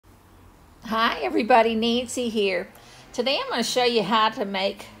Hi everybody, Nancy here. Today I'm going to show you how to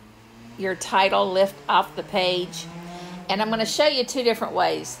make your title lift off the page. And I'm going to show you two different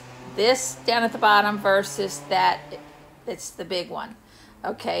ways. This down at the bottom versus that, it's the big one.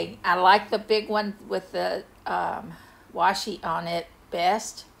 Okay, I like the big one with the washi on it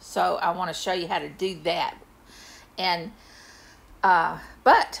best. So I want to show you how to do that. And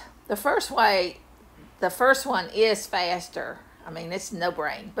but the first one is faster. I mean, it's no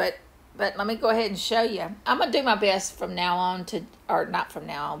brain, but let me go ahead and show you. I'm going to do my best from now on to, or not from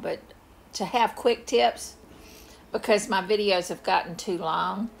now on, but to have quick tips, because my videos have gotten too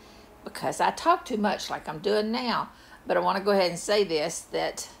long because I talk too much like I'm doing now. But I want to go ahead and say this,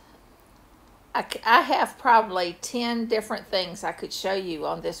 that I have probably 10 different things I could show you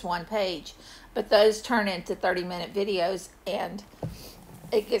on this one page, but those turn into 30-minute videos and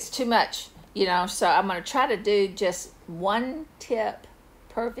it gets too much, you know. So I'm going to try to do just one tip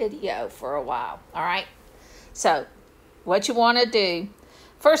per video for a while. All right, so what you want to do,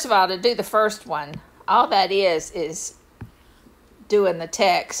 first of all, to do the first one, all that is doing the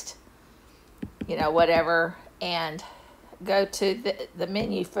text, you know, whatever, and go to the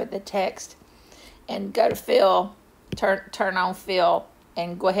menu for the text and go to fill, turn on fill,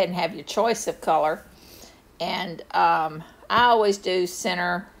 and go ahead and have your choice of color. And I always do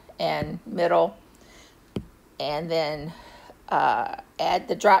center and middle, and then add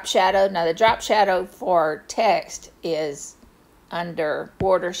the drop shadow. Now the drop shadow for text is under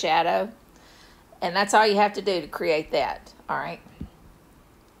border shadow, and that's all you have to do to create that. All right,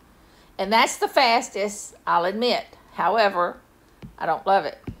 and that's the fastest, I'll admit. However, I don't love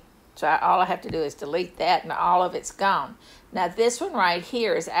it, so all I have to do is delete that and all of it's gone. Now this one right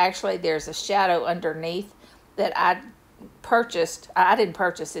here is actually, there's a shadow underneath that I purchased. I didn't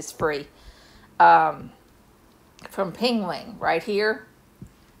purchase, it's free, from Penguin right here.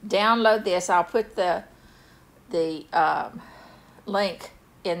 Download this. I'll put the link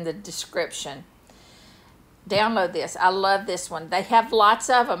in the description. Download this. I love this one. They have lots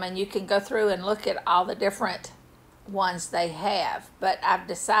of them, and you can go through and look at all the different ones they have. But I've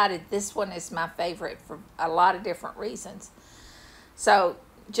decided this one is my favorite for a lot of different reasons. So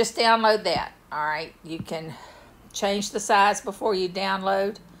just download that. All right. You can change the size before you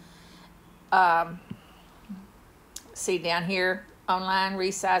download. See down here, online,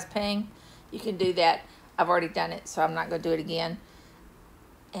 resize ping. You can do that. I've already done it, so I'm not going to do it again.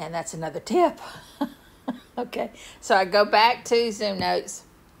 And that's another tip. Okay, so I go back to ZoomNotes,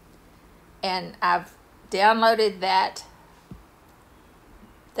 and I've downloaded that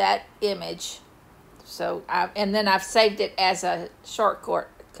image. So and then I've saved it as a shortcut.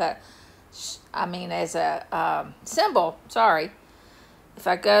 I mean, as a symbol. Sorry. If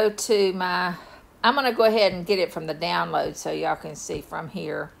I go to my, I'm going to go ahead and get it from the download so y'all can see from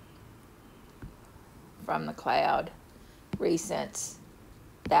here, from the cloud, recents,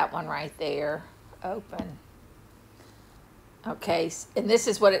 that one right there, open. Okay, and this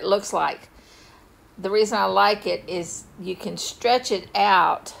is what it looks like. The reason I like it is you can stretch it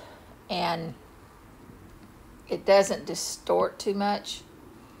out and it doesn't distort too much.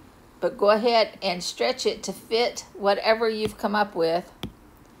 But go ahead and stretch it to fit whatever you've come up with.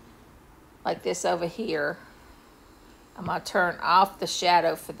 Like this over here. I'm going to turn off the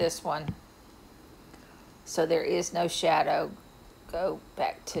shadow for this one, so there is no shadow. Go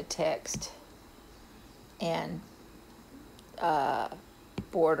back to text and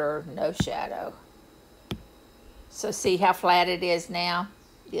border, no shadow. So see how flat it is now?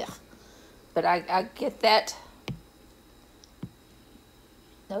 Yeah. But I get that.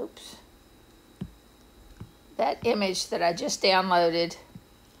 Oops. That image that I just downloaded,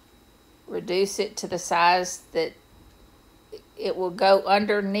 reduce it to the size that it will go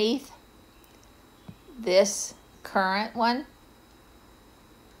underneath this current one.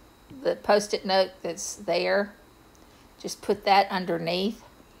 The post-it note that's there, just put that underneath.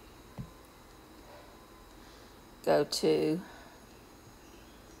 Go to,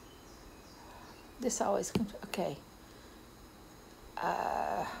 this always comes, okay.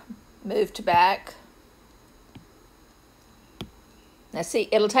 Move to back. Now see,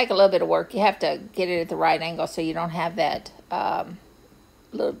 it'll take a little bit of work. You have to get it at the right angle so you don't have that,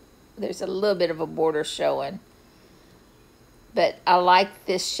 there's a little bit of a border showing. But I like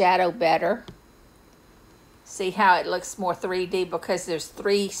this shadow better. See how it looks more 3D because there's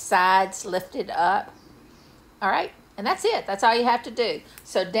 3 sides lifted up. All right, and that's it. That's all you have to do.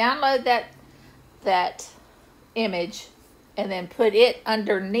 So download that image and then put it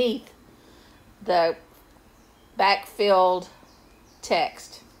underneath the backfilled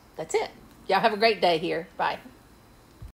text. That's it. Y'all have a great day here. Bye.